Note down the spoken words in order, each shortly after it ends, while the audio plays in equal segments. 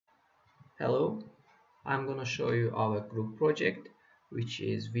Hello, I'm gonna show you our group project, which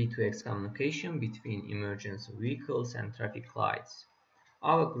is V2X communication between emergency vehicles and traffic lights.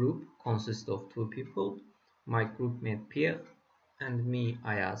 Our group consists of two people, my groupmate Pierre and me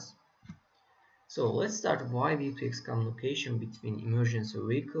Ayaz. So let's start why V2X communication between emergency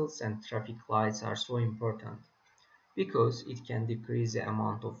vehicles and traffic lights are so important. Because it can decrease the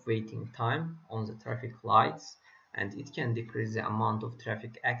amount of waiting time on the traffic lights and it can decrease the amount of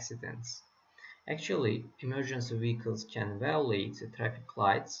traffic accidents. Actually, emergency vehicles can violate the traffic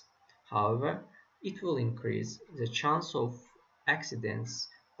lights. However, it will increase the chance of accidents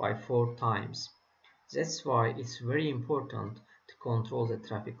by 4 times. That's why it's very important to control the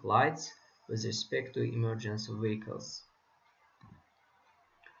traffic lights with respect to emergency vehicles.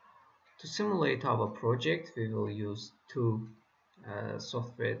 To simulate our project, we will use two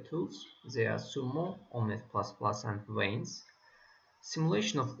software tools. They are Sumo, Omnet++, and V2X.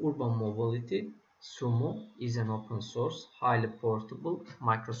 Simulation of urban mobility. Sumo is an open source, highly portable,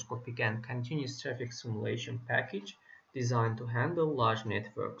 microscopic and continuous traffic simulation package designed to handle large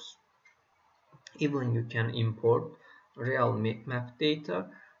networks. Even you can import real map data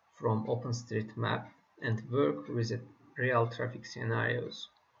from OpenStreetMap and work with real traffic scenarios.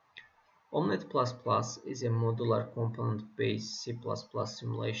 Omnet++ is a modular component-based C++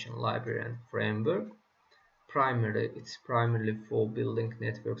 simulation library and framework. It's primarily for building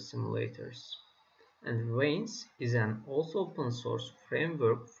network simulators. And V2X is an also open source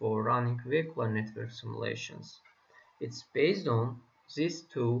framework for running vehicular network simulations. It's based on these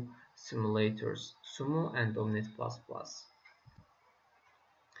two simulators, Sumo and Omnet++.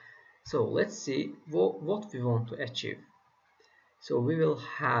 So let's see what we want to achieve. So we will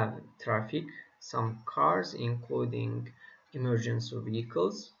have traffic, some cars including emergency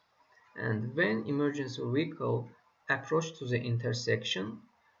vehicles, and when emergency vehicle approach to the intersection,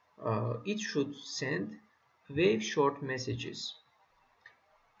 it should send wave short messages.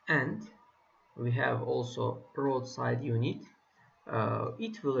 And we have also roadside unit.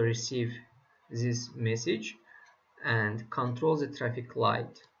 It will receive this message and control the traffic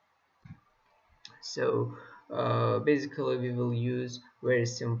light. So basically we will use very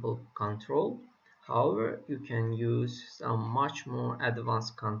simple control. However, you can use some much more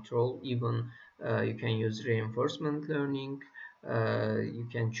advanced control. Even you can use reinforcement learning. You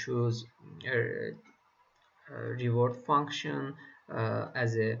can choose a reward function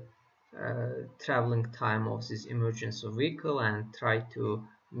as a traveling time of this emergency vehicle and try to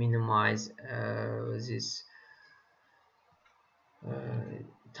minimize this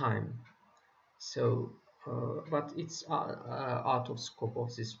time. So but it's out of scope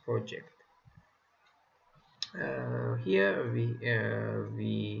of this project. Here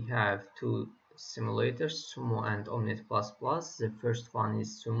we have two simulators, Sumo and Omnet++. The first one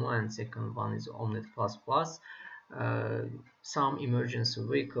is Sumo and second one is Omnet++. Some emergency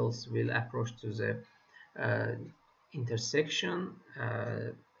vehicles will approach to the intersection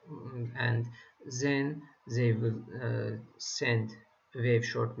and then they will send wave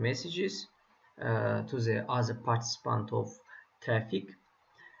short messages to the other participant of traffic,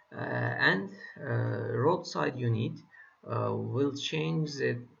 and roadside unit will change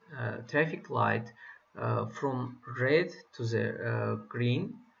the traffic light from red to the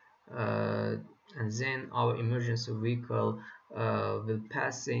green, and then our emergency vehicle will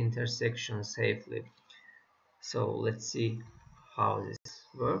pass the intersection safely. So let's see how this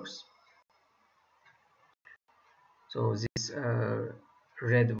works. So this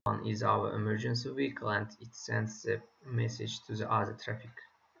red one is our emergency vehicle and it sends the message to the other traffic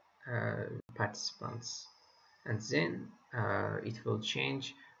participants, and then it will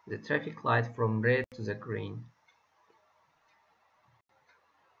change the traffic light from red to the green.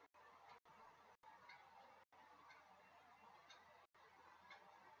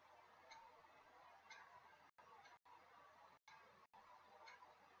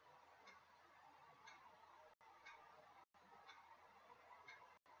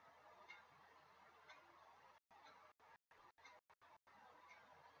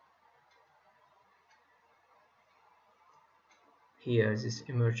 Here this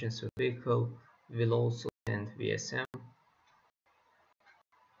emergency vehicle will also send VSM.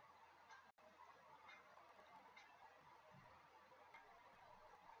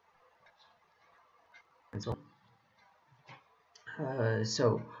 And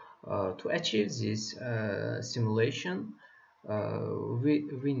so to achieve this simulation,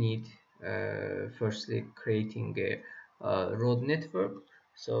 we need firstly creating a road network.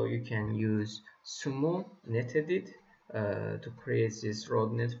 So you can use Sumo NetEdit to create this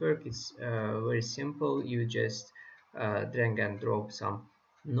road network. It's very simple. You just drag and drop some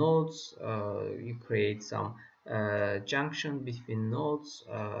nodes, you create some junction between nodes,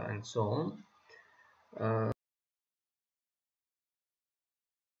 and so on.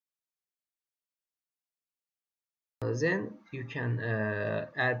 Then you can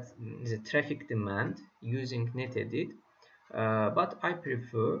add the traffic demand using netedit, but I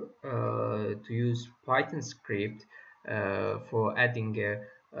prefer to use Python script for adding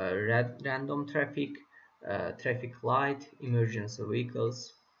random traffic, traffic light, emergency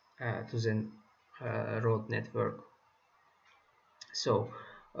vehicles to the road network. So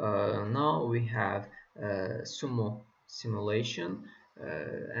now we have Sumo simulation,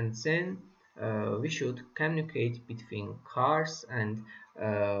 and then we should communicate between cars and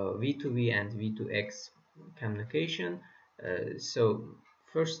V2V and V2X communication. So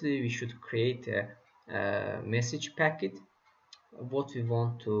firstly we should create a message packet, what we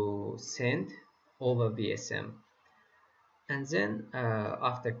want to send over VSM. And then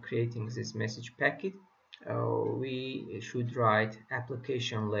after creating this message packet, we should write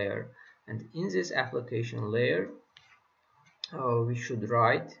application layer, and in this application layer we should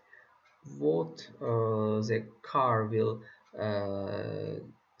write what the car will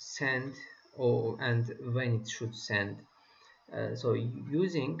send, and when it should send. So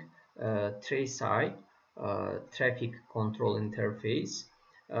using TraceI traffic control interface,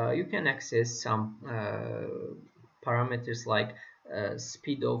 you can access some parameters like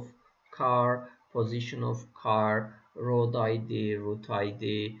speed of car, position of car, road ID, route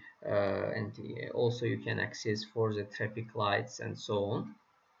ID, and also you can access for the traffic lights and so on.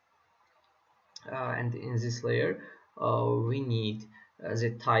 And in this layer we need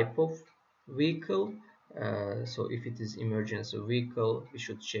the type of vehicle, so if it is emergency vehicle we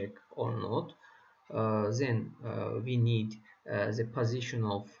should check or not. Then we need the position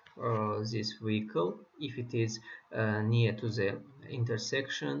of this vehicle. If it is near to the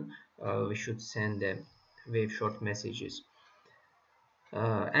intersection, we should send the wave short messages.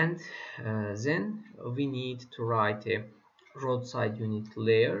 And then we need to write a roadside unit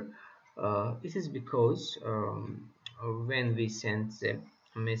layer. It is because when we send the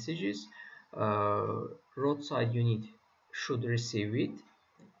messages, roadside unit should receive it,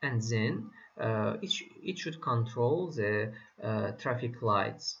 and then it should control the traffic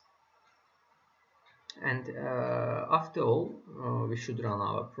lights. And after all, we should run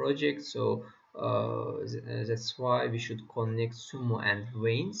our project. So that's why we should connect Sumo and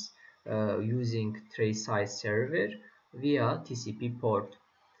Vanes using TraceI server via TCP port.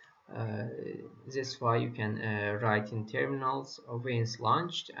 That's why you can write in terminals Vanes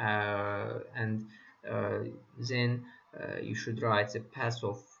launched, and then you should write the path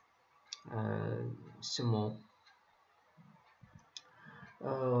of Sumo.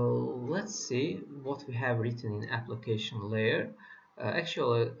 Let's see what we have written in application layer.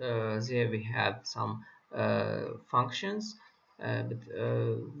 Actually, there we have some functions, but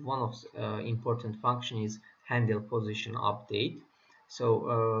one of important function is handle position update.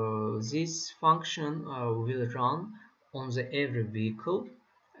 So this function will run on the every vehicle,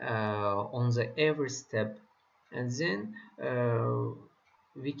 on the every step, and then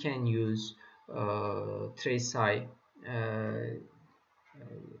we can use TraceI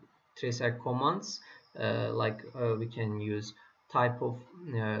commands, like we can use type of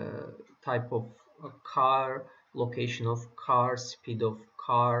car, location of car, speed of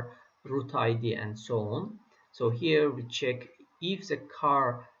car, route ID, and so on. So here we check if the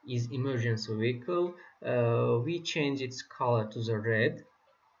car is emergency vehicle, we change its color to the red,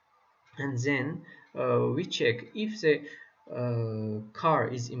 and then we check if the car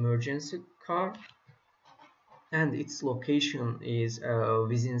is emergency car and its location is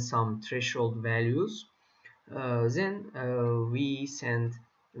within some threshold values, then we send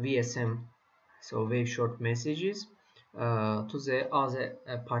VSM, so wave short messages, to the other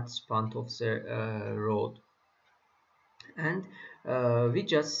participant of the road, and we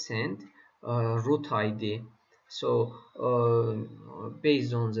just send route ID. So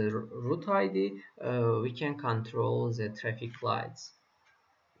based on the route ID, we can control the traffic lights.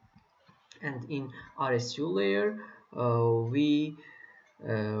 And in RSU layer, we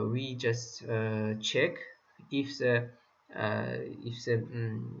just check if the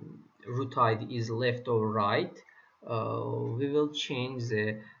route ID is left or right. We will change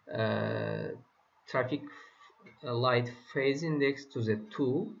the traffic light phase index to the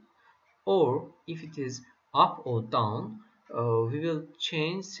 2, or if it is up or down, we will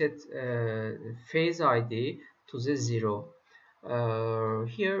change set phase ID to the 0.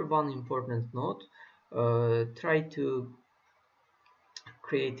 Here one important note, try to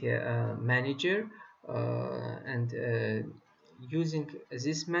create a manager and using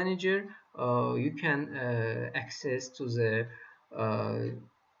this manager, you can access to the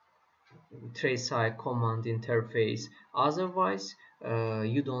trace command interface. Otherwise,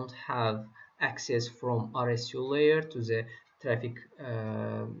 you don't have access from RSU layer to the traffic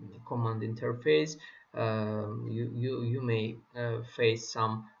command interface. You may face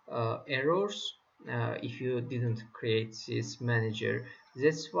some errors if you didn't create this manager.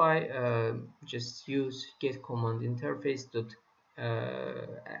 That's why just use get command interface dot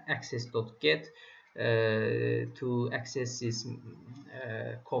access.get to access these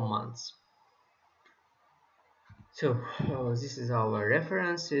commands. So this is our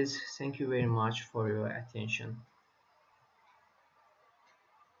references. Thank you very much for your attention.